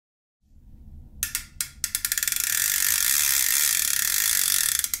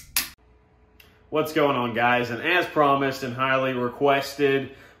What's going on, guys? And as promised and highly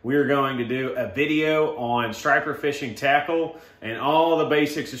requested, we're going to do a video on striper fishing tackle and all the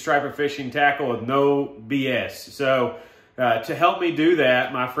basics of striper fishing tackle with no BS. So to help me do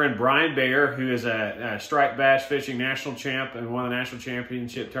that, my friend Bryan Bear, who is a striped bass fishing national champ and won the national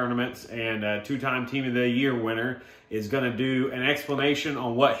championship tournaments and a two-time team of the year winner, is going to do an explanation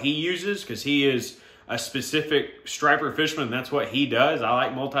on what he uses, because he is a specific striper fisherman. That's what he does. I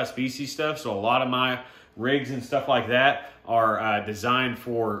like multi-species stuff, so a lot of my rigs and stuff like that are designed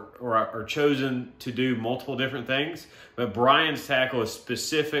for or are chosen to do multiple different things. But Bryan's tackle is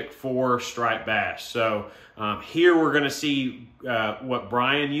specific for striped bass. So here we're going to see what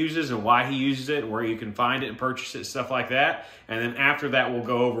Bryan uses and why he uses it, and where you can find it and purchase it, stuff like that. And then after that, we'll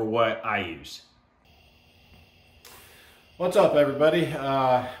go over what I use. What's up, everybody?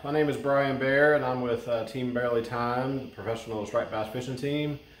 My name is Bryan Bear, and I'm with Team Barely Timed, the professional striped bass fishing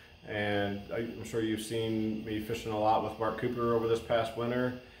team. And I'm sure you've seen me fishing a lot with Mark Cooper over this past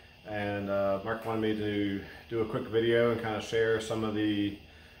winter. And Mark wanted me to do a quick video and kind of share some of the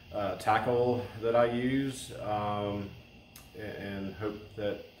tackle that I use, and hope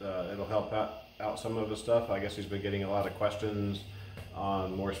that it'll help out some of the stuff. I guess he's been getting a lot of questions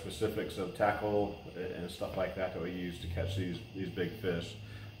on more specifics of tackle and stuff like that that we use to catch these big fish.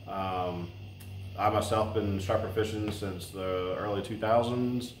 I myself been striper fishing since the early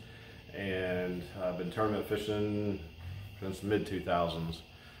 2000s, and I've been tournament fishing since mid 2000s.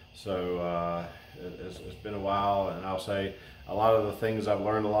 So it's been a while, and I'll say a lot of the things I've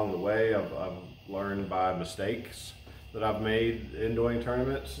learned along the way, I've learned by mistakes that I've made in doing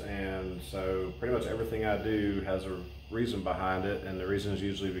tournaments. And so pretty much everything I do has a reason behind it, and the reason is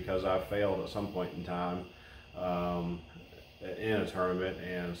usually because I failed at some point in time in a tournament,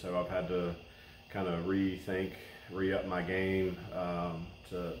 and so I've had to kind of re-up my game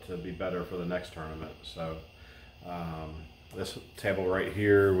to be better for the next tournament. So this table right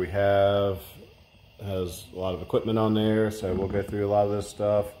here we has a lot of equipment on there, so we'll go through a lot of this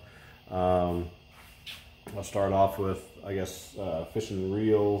stuff. I'll start off with, I guess, fishing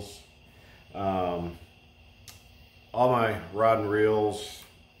reels. All my rod and reels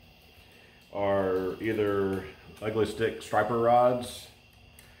are either ugly stick striper rods,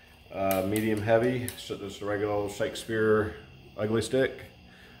 medium heavy, so just a regular old Shakespeare ugly stick.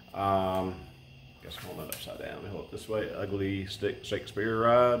 Guess I'm holding it upside down. Let me hold it this way. Ugly stick Shakespeare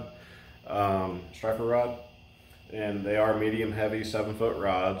rod, striper rod, and they are medium heavy 7-foot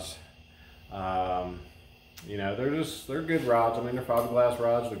rods. You know, they're good rods. I mean, they're fiberglass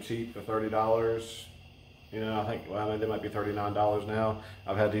rods. They're cheap. They're $30. You know, I think, well, I mean, they might be $39 now.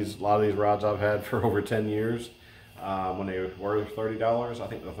 I've had a lot of these rods I've had for over 10 years. When they were $30, I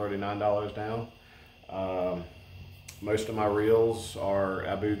think they're $39 now. Most of my reels are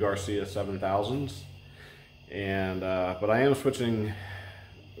Abu Garcia 7000s, and but I am switching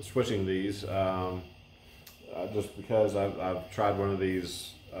these just because I've tried one of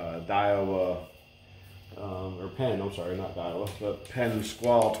these Daiwa or Penn. I'm sorry, not Daiwa, but Penn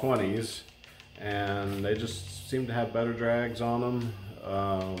Squall 20s. And they just seem to have better drags on them.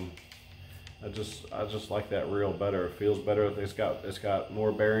 I just like that reel better. It feels better. It's got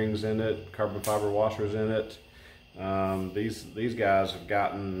more bearings in it, carbon fiber washers in it. These guys have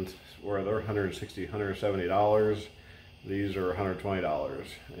gotten where they're $160, $170. These are $120,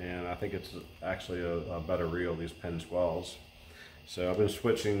 and I think it's actually a better reel, these Penn Squalls. So I've been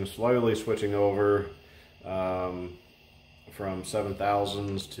slowly switching over from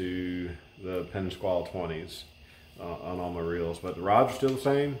 7000s to the Penn Squall 20s on all my reels, but the rods are still the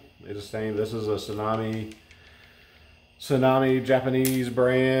same. They're the same. This is a Tsunami Japanese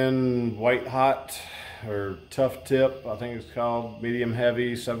brand, white hot or tough tip, I think it's called, medium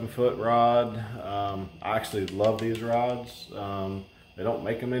heavy 7-foot rod. I actually love these rods. They don't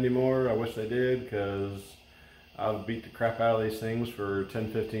make them anymore. I wish they did, because I've beat the crap out of these things for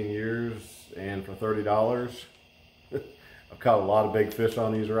 10-15 years, and for $30 I've caught a lot of big fish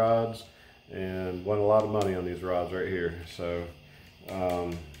on these rods and won a lot of money on these rods right here. So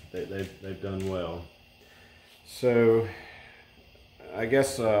they've done well. So I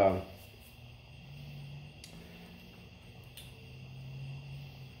guess all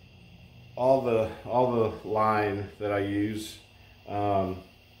the line that I use, I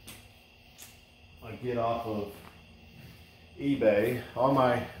get off of eBay. All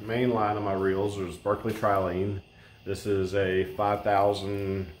my main line on my reels is Berkeley Trilene. This is a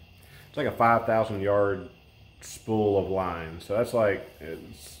 5,000. It's like a 5,000 yard spool of line. So that's like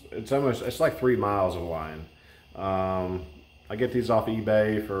it's like 3 miles of line. I get these off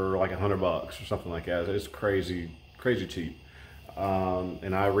eBay for like $100 or something like that. It's crazy cheap.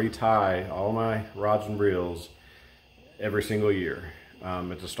 and I retie all my rods and reels every single year.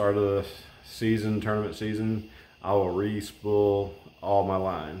 At the start of the season, tournament season, I will re-spool all my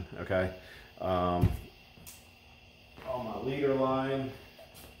line, okay? All my leader line.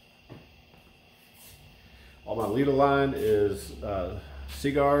 All my leader line is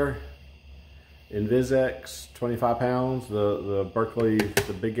Cigar InvisX 25 pounds. The Berkeley,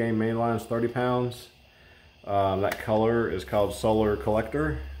 the big game main line is 30 pounds. That color is called Solar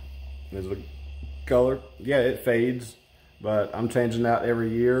Collector. Is the color. Yeah, it fades, but I'm changing that every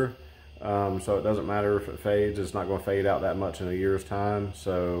year. So it doesn't matter if it fades, it's not going to fade out that much in a year's time.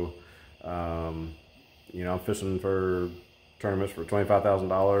 So, you know, I'm fishing for tournaments for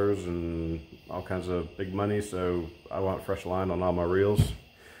 $25,000 and all kinds of big money. So I want fresh line on all my reels.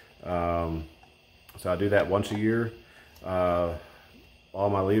 So I do that once a year. All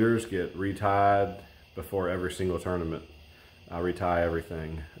my leaders get retied before every single tournament. I retie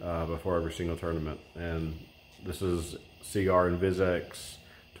everything before every single tournament. And this is Cigar InvisX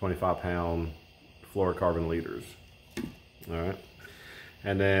 25 pound fluorocarbon leaders. All right.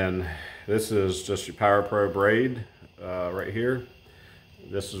 And then this is just your Power Pro braid right here.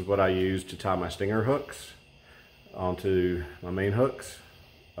 This is what I use to tie my stinger hooks onto my main hooks.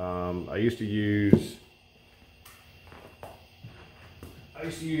 I used to use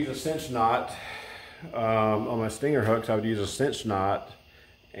a cinch knot on my stinger hooks. I would use a cinch knot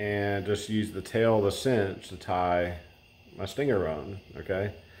and just use the tail of the cinch to tie my stinger on,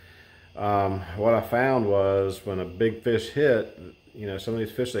 okay? What I found was when a big fish hit, you know, some of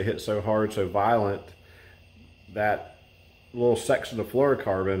these fish, they hit so hard, so violent, that little section of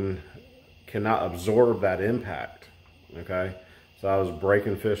fluorocarbon cannot absorb that impact, okay? So I was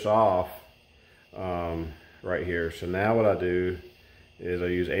breaking fish off right here. So now what I do is I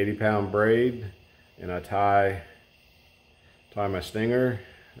use 80-pound braid and I tie my stinger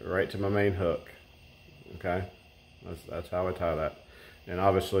right to my main hook, okay? That's how I tie that. And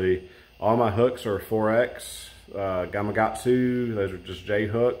obviously all my hooks are 4X Gamakatsu. Those are just J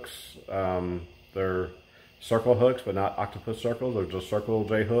hooks. They're circle hooks, but not octopus circles. They're just circle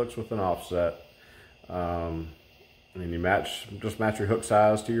J hooks with an offset. And you just match your hook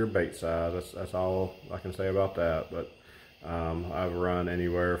size to your bait size. That's all I can say about that. But I've run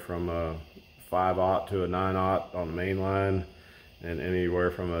anywhere from a 5/0 to a 9/0 on the main line, and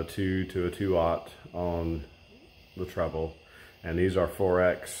anywhere from a 2 to a 2/0 on the treble. And these are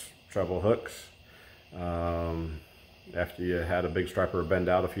 4X treble hooks. After you had a big striper bend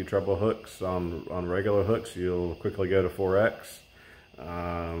out a few treble hooks on regular hooks, you'll quickly go to 4X.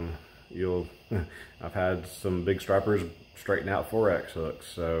 I've had some big stripers straighten out 4X hooks.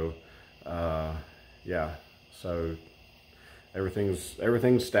 So yeah, so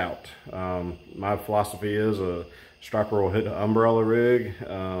everything's stout. My philosophy is a striper will hit an umbrella rig.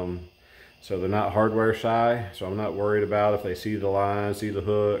 So they're not hardware shy, so I'm not worried about if they see the line, see the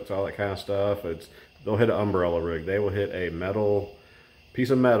hooks, all that kind of stuff. They'll hit an umbrella rig. They will hit a piece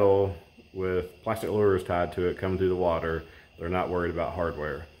of metal with plastic lures tied to it coming through the water. They're not worried about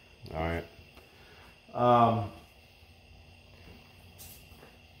hardware. All right.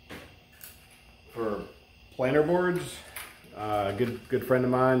 For planer boards, a good friend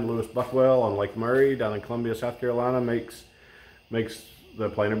of mine, Lewis Buckwell on Lake Murray down in Columbia, South Carolina, makes the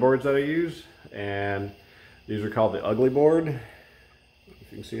planer boards that I use, and these are called the Ugly Board.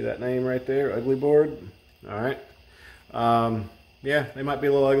 If you can see that name right there, Ugly Board. All right. Yeah, they might be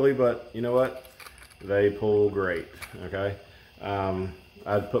a little ugly, but you know what? They pull great. Okay.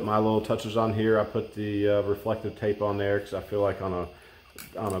 I'd put my little touches on here. I put the reflective tape on there because I feel like on a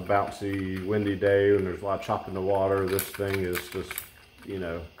bouncy, windy day when there's a lot of chop in the water, this thing is just, you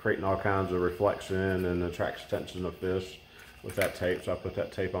know, creating all kinds of reflection and attracts attention of fish with that tape. So I put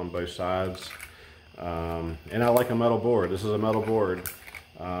that tape on both sides. And I like a metal board. This is a metal board.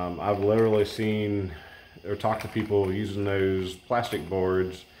 I've literally seen or talked to people using those plastic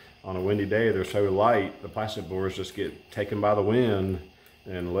boards on a windy day. They're so light, the plastic boards just get taken by the wind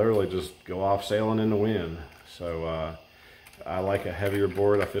and literally just go off sailing in the wind. So I like a heavier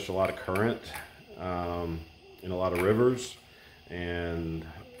board. I fish a lot of current in a lot of rivers, and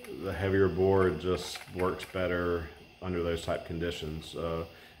the heavier board just works better under those type conditions.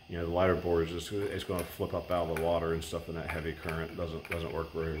 You know, the lighter board is just, it's going to flip up out of the water and stuff in that heavy current. Doesn't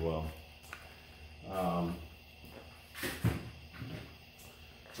work very well.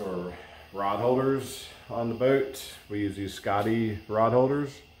 For rod holders on the boat, we use these Scotty rod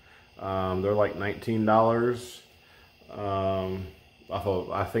holders. They're like $19.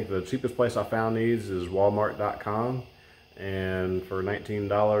 I think the cheapest place I found these is Walmart.com, and for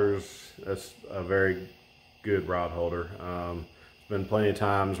 $19, that's a very good rod holder. been plenty of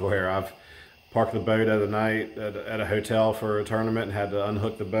times where I've parked the boat at a night at a hotel for a tournament and had to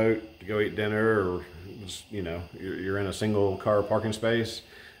unhook the boat to go eat dinner, or just, you know, you're in a single car parking space,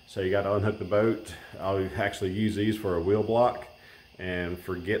 so you got to unhook the boat. I'll actually use these for a wheel block and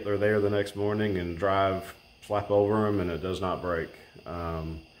forget they're there the next morning and drive slap over them, and it does not break.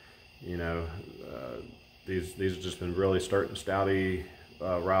 You know, these have just been really stouty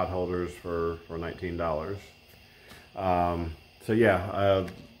rod holders for $19. So yeah,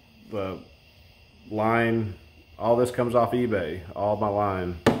 the line, all this comes off eBay. All my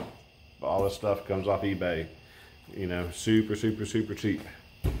line, all this stuff comes off eBay. You know, super cheap.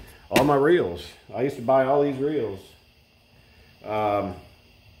 All my reels, I used to buy all these reels.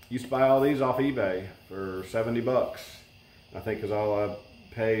 Used to buy all these off eBay for 70 bucks. I think because all I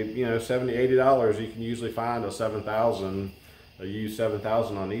paid, you know, $70, $80, you can usually find a used 7000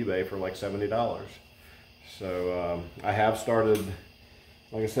 on eBay for like $70. So I have started,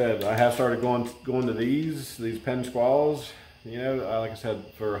 like I said, I have started going to these Penn Squalls. You know, like I said,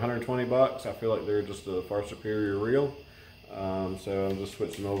 for 120 bucks, I feel like they're just a far superior reel. So I'm just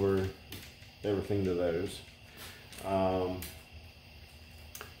switching over everything to those.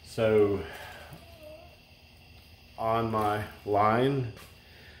 So on my line,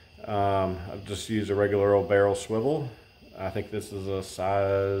 I've just used a regular old barrel swivel. I think this is a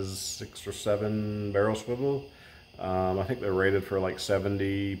size 6 or 7 barrel swivel. I think they're rated for like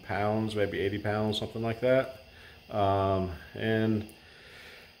 70 pounds, maybe 80 pounds, something like that. And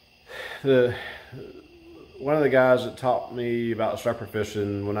one of the guys that taught me about striper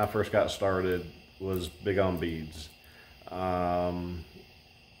fishing when I first got started was big on beads.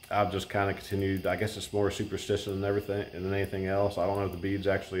 I've just kind of continued. I guess it's more superstition than everything than anything else. I don't know if the beads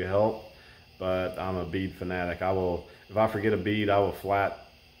actually help, but I'm a bead fanatic. I will, if I forget a bead, I will flat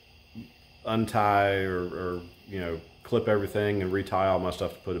untie or you know, clip everything and retie all my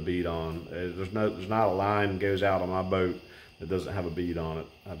stuff to put a bead on. There's not a line that goes out on my boat that doesn't have a bead on it.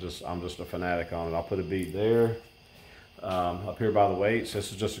 I'm just a fanatic on it. I'll put a bead there. Up here by the weights,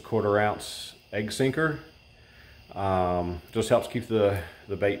 this is just a 1/4 ounce egg sinker. Just helps keep the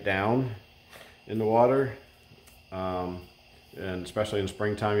bait down in the water. And especially in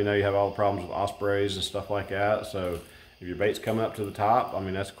springtime, you know, you have all the problems with ospreys and stuff like that. So if your bait's coming up to the top, I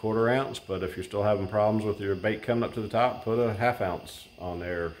mean, that's a 1/4 ounce. But if you're still having problems with your bait coming up to the top, put a 1/2 ounce on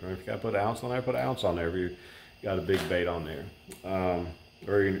there. If you got to put an ounce on there, put an ounce on there. If you got a big bait on there,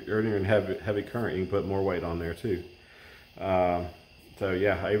 or you're in heavy current, you can put more weight on there too. So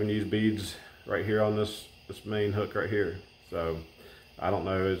yeah, I even use beads right here on this main hook right here. So I don't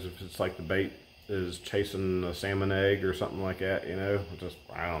know if it's like the bait is chasing a salmon egg or something like that, you know. Just,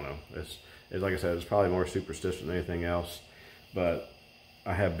 I don't know. It's like I said, it's probably more superstition than anything else. But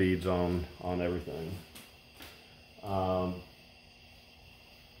I have beads on everything.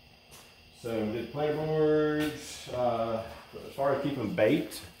 So did play boards. As far as keeping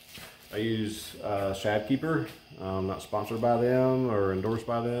bait, I use Shad Keeper. I'm not sponsored by them or endorsed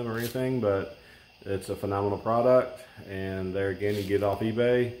by them or anything, but it's a phenomenal product. And there again, you get it off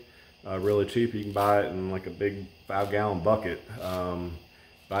eBay, really cheap. You can buy it in like a big 5-gallon bucket.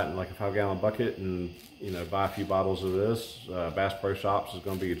 Buy it in like a 5-gallon bucket, and you know, buy a few bottles of this. Bass Pro Shops is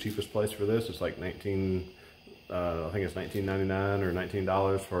going to be your cheapest place for this. It's like I think it's $19.99 or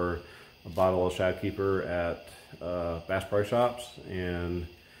 $19 for a bottle of Shad Keeper at Bass Pro Shops, and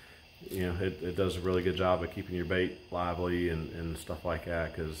you know, it does a really good job of keeping your bait lively and stuff like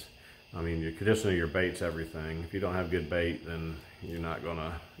that. Because I mean, your conditioning of your bait's everything. If you don't have good bait, then you're not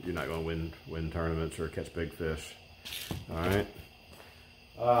gonna win tournaments or catch big fish. All right.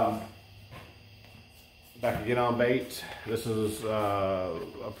 Back again on bait. This is a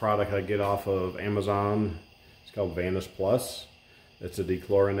product I get off of Amazon. It's called Vanish Plus. It's a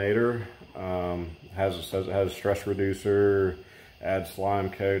dechlorinator. Says it has a stress reducer, adds slime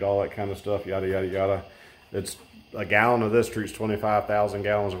coat, all that kind of stuff, yada yada yada. It's a gallon of this treats 25,000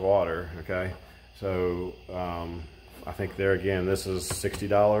 gallons of water. Okay, so I think there again, this is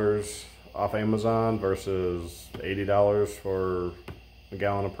 $60 off Amazon versus $80 for a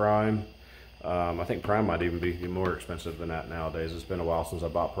gallon of Prime. I think Prime might even be more expensive than that nowadays. It's been a while since I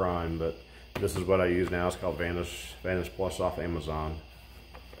bought Prime, but this is what I use now. It's called Vanish Plus off Amazon.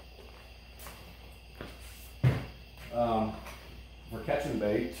 For catching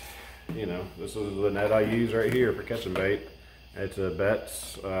bait, you know, this is the net I use right here for catching bait. It's a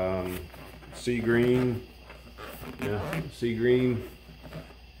Betts sea green, yeah, sea green,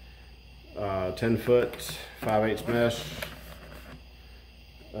 10-foot 5/8 mesh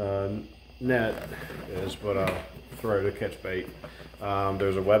net is what I throw to catch bait.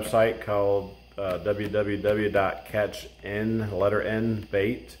 There's a website called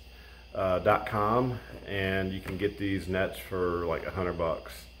www.catchnbait.com, and you can get these nets for like $100.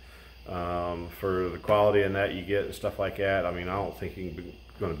 For the quality of net you get and stuff like that, I mean, I don't think you're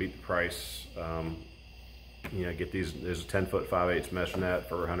going to beat the price. You know, get these. There's a 10-foot 5/8 mesh net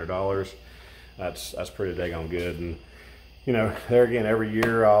for $100. That's pretty daggone good. And you know, there again, every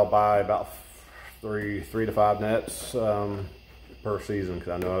year I'll buy about three to five nets per season,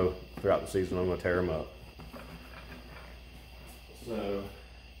 because I know throughout the season I'm going to tear them up. So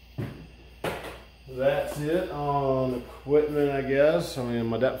that's it on equipment, I guess. I mean,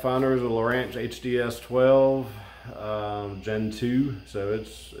 my depth finder is a Lowrance HDS 12 Gen 2, so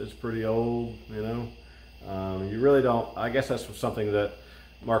it's pretty old, you know. You really don't, I guess that's something that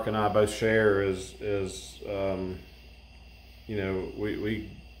Mark and I both share is you know,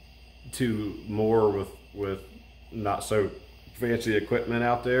 we do more with not so fancy equipment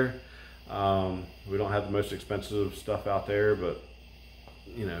out there. We don't have the most expensive stuff out there, but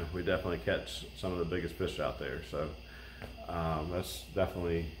you know, we definitely catch some of the biggest fish out there. So that's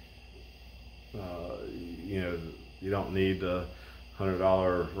definitely, you know, you don't need the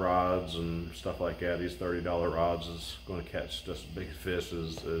 $100 rods and stuff like that. These $30 rods is going to catch just as big fish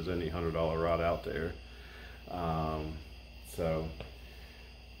as any $100 rod out there. So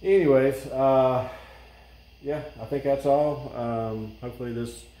anyways, yeah, I think that's all. Hopefully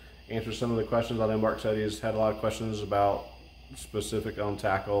this answers some of the questions. I know Mark said he's had a lot of questions about specific on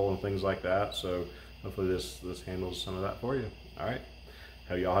tackle and things like that. So hopefully this handles some of that for you. All right.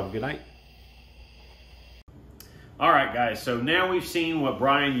 Y'all have a good night. All right, guys, so now we've seen what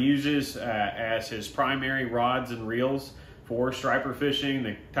Bryan uses as his primary rods and reels for striper fishing,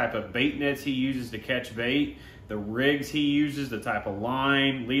 the type of bait nets he uses to catch bait, the rigs he uses, the type of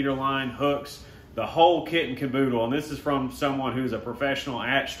line, leader line, hooks, the whole kit and caboodle. And this is from someone who's a professional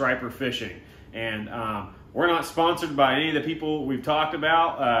at striper fishing. And we're not sponsored by any of the people we've talked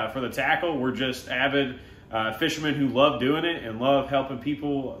about for the tackle. We're just avid fishermen who love doing it and love helping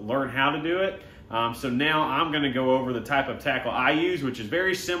people learn how to do it. So now I'm going to go over the type of tackle I use, which is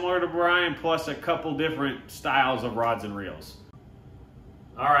very similar to Bryan, plus a couple different styles of rods and reels.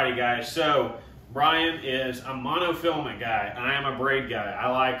 Alrighty guys, so Bryan is a monofilament guy. I am a braid guy. I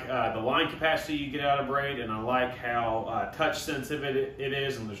like the line capacity you get out of braid, and I like how touch sensitive it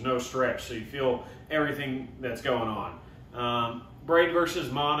is, and there's no stretch, so you feel everything that's going on. Braid versus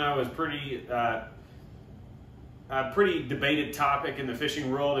mono is a pretty debated topic in the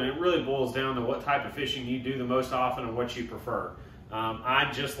fishing world, and it really boils down to what type of fishing you do the most often and what you prefer. I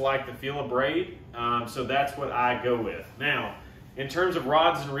just like the feel of braid, so that's what I go with. Now, in terms of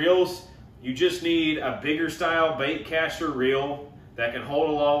rods and reels, you just need a bigger style bait caster reel that can hold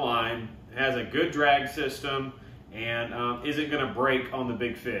a low line, has a good drag system, and isn't going to break on the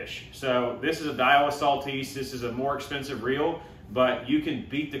big fish. So this is a Daiwa Saltiste. This is a more expensive reel, but you can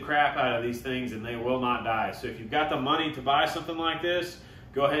beat the crap out of these things and they will not die. So if you've got the money to buy something like this,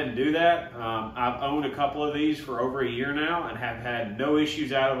 go ahead and do that. I've owned a couple of these for over a year now and have had no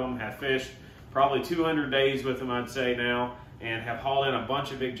issues out of them, have fished probably 200 days with them, I'd say now, and have hauled in a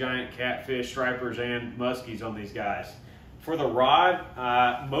bunch of big giant catfish, stripers, and muskies on these guys. For the rod,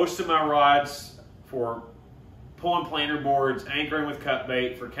 most of my rods for pulling planer boards, anchoring with cut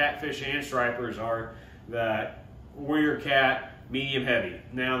bait for catfish and stripers are the Warrior Cat medium heavy.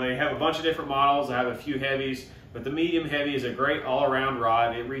 Now they have a bunch of different models. I have a few heavies, but the medium heavy is a great all-around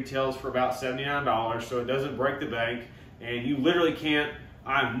rod. It retails for about $79, so it doesn't break the bank, and you literally can't.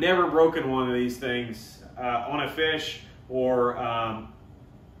 I've never broken one of these things on a fish, or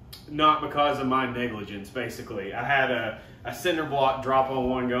not because of my negligence. Basically, I had a cinder block drop on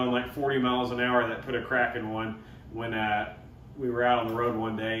one going like 40 miles an hour that put a crack in one when we were out on the road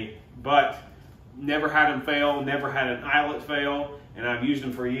one day, but never had them fail, never had an eyelet fail, and I've used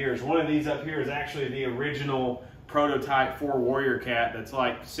them for years. One of these up here is actually the original prototype for Warrior Cat that's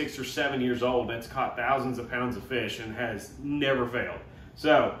like 6 or 7 years old. That's caught thousands of pounds of fish and has never failed.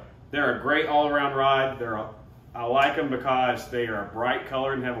 So they're a great all-around rod. I like them because they are a bright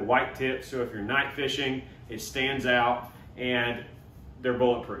color and have a white tip, so if you're night fishing, it stands out, and they're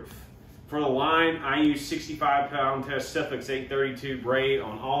bulletproof. For the line, I use 65-pound test Suffolk's 832 braid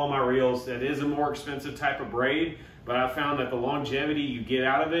on all of my reels. That is a more expensive type of braid, but I found that the longevity you get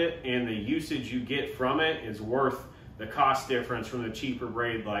out of it and the usage you get from it is worth the cost difference from the cheaper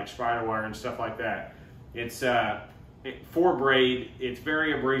braid like spider wire and stuff like that. It's for braid, it's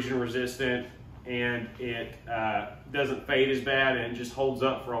very abrasion resistant, and it doesn't fade as bad, and it just holds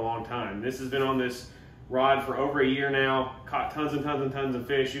up for a long time. This has been on this rod for over a year now, caught tons and tons and tons of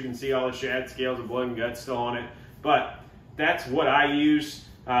fish. You can see all the shad scales and blood and guts still on it, but that's what I use.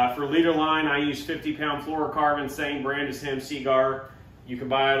 For leader line, I use 50-pound fluorocarbon, same brand as him, Seagar. You can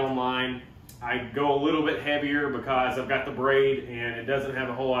buy it online. I go a little bit heavier because I've got the braid and it doesn't have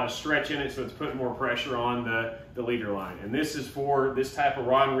a whole lot of stretch in it, so it's putting more pressure on the leader line. And this type of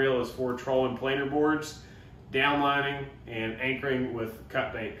rod and reel is for trolling planer boards, downlining, and anchoring with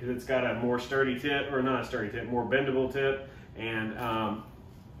cut bait, because it's got a more sturdy tip, or not a sturdy tip, more bendable tip, and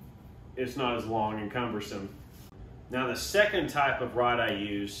it's not as long and cumbersome. Now the second type of rod I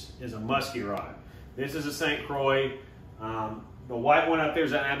use is a musky rod. This is a St. Croix. The white one up there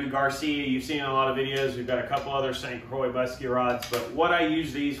is an Abu Garcia. You've seen in a lot of videos. We've got a couple other St. Croix musky rods, but what I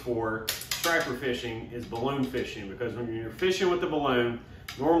use these for striper fishing is balloon fishing, because when you're fishing with the balloon,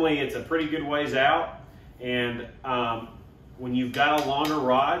 normally it's a pretty good ways out, and when you've got a longer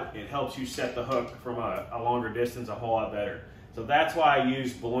rod, it helps you set the hook from a longer distance a whole lot better. So that's why I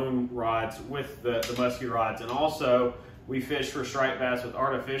use balloon rods with the musky rods. And also, we fish for striped bass with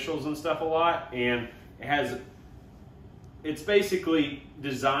artificials and stuff a lot, and it's basically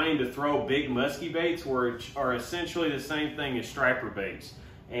designed to throw big musky baits, which are essentially the same thing as striper baits,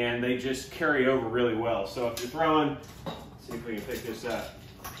 and they just carry over really well. So if you're throwing, let's see if we can pick this up,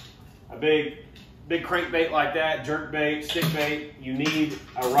 a big crankbait like that, jerk bait, stick bait, you need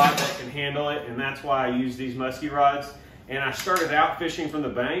a rod that can handle it, and that's why I use these musky rods. And I started out fishing from the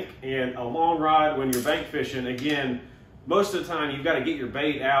bank, and a long rod when you're bank fishing, again, most of the time you've got to get your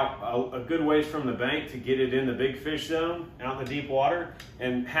bait out a good ways from the bank to get it in the big fish zone, out in the deep water,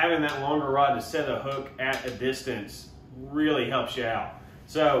 and having that longer rod to set a hook at a distance really helps you out.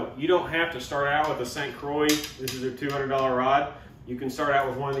 So you don't have to start out with a St. Croix. This is a $200 rod. You can start out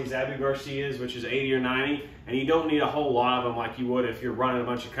with one of these Abu Garcias, which is 80 or 90, and you don't need a whole lot of them like you would if you're running a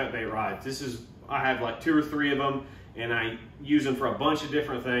bunch of cut bait rods. I have like 2 or 3 of them, and I use them for a bunch of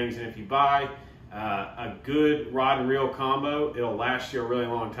different things. And if you buy a good rod and reel combo, it'll last you a really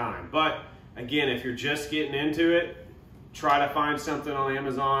long time. But again, if you're just getting into it, try to find something on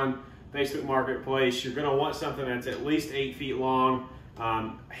Amazon, Facebook Marketplace. You're going to want something that's at least 8 feet long,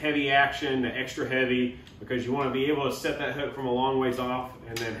 heavy action, extra heavy, because you want to be able to set that hook from a long ways off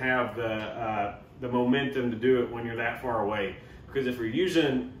and then have the momentum to do it when you're that far away. Because if you're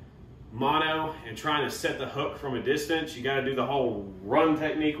using mono and trying to set the hook from a distance, you got to do the whole run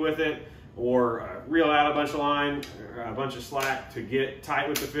technique with it, or reel out a bunch of line, or a bunch of slack to get tight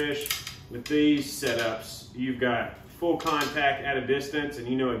with the fish. With these setups, you've got full contact at a distance and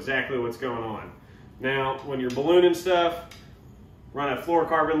you know exactly what's going on. Now, when you're ballooning stuff, run a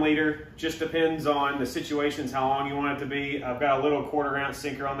fluorocarbon leader. Just depends on the situations, how long you want it to be. I've got a little 1/4 ounce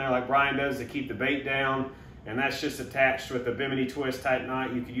sinker on there like Bryan does to keep the bait down, and that's just attached with a bimini twist type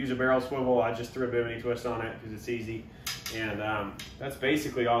knot. You could use a barrel swivel. I just threw a bimini twist on it because it's easy. And that's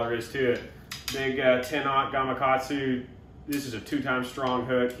basically all there is to it. Big 10-aught Gamakatsu. This is a 2-time strong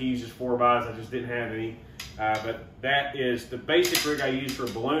hook. He uses 4-bys. I just didn't have any. But that is the basic rig I use for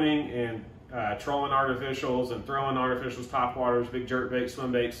ballooning and trolling artificials and throwing artificials, top waters, big jerk baits,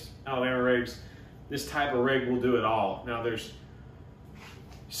 swim baits, Alabama rigs. This type of rig will do it all. Now there's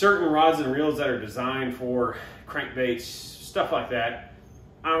certain rods and reels that are designed for crankbaits, stuff like that.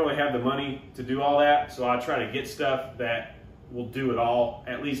 I don't really have the money to do all that, so I try to get stuff that will do it all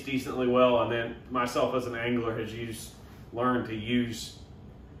at least decently well. And then myself as an angler has learned to use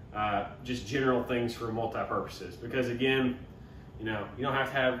just general things for multi-purposes. Because again, you don't have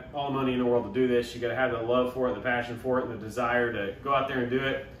to have all the money in the world to do this. You got to have the love for it, the passion for it, and the desire to go out there and do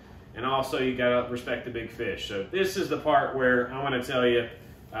it. And also you got to respect the big fish. So this is the part where I want to tell you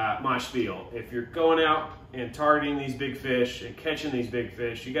my spiel. If you're going out and targeting these big fish and catching these big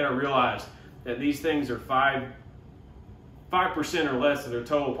fish, you got to realize that these things are 5% or less of their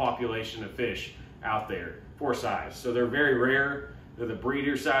total population of fish out there for size. So they're very rare. They're the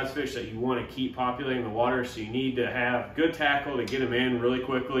breeder size fish that you want to keep populating the water, so you need to have good tackle to get them in really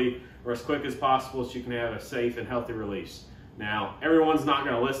quickly, or as quick as possible, so you can have a safe and healthy release. Now, everyone's not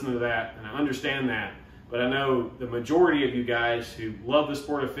going to listen to that, and I understand that, but I know the majority of you guys who love the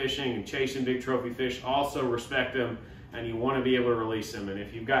sport of fishing and chasing big trophy fish also respect them, and you want to be able to release them. And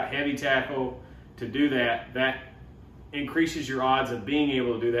if you've got heavy tackle to do that, that increases your odds of being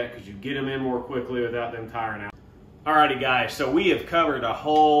able to do that, because you get them in more quickly without them tiring out. Alrighty guys, so we have covered a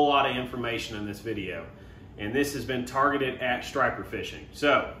whole lot of information in this video, and this has been targeted at striper fishing.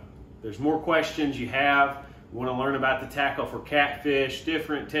 So, there's more questions you have, you want to learn about the tackle for catfish,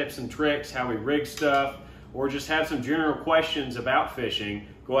 different tips and tricks, how we rig stuff, or just have some general questions about fishing,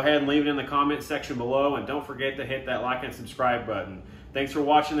 go ahead and leave it in the comment section below, and don't forget to hit that like and subscribe button. Thanks for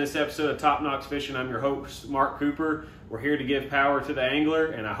watching this episode of Top Knox Fishing. I'm your host, Mark Cooper. We're here to give power to the angler,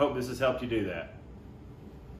 and I hope this has helped you do that.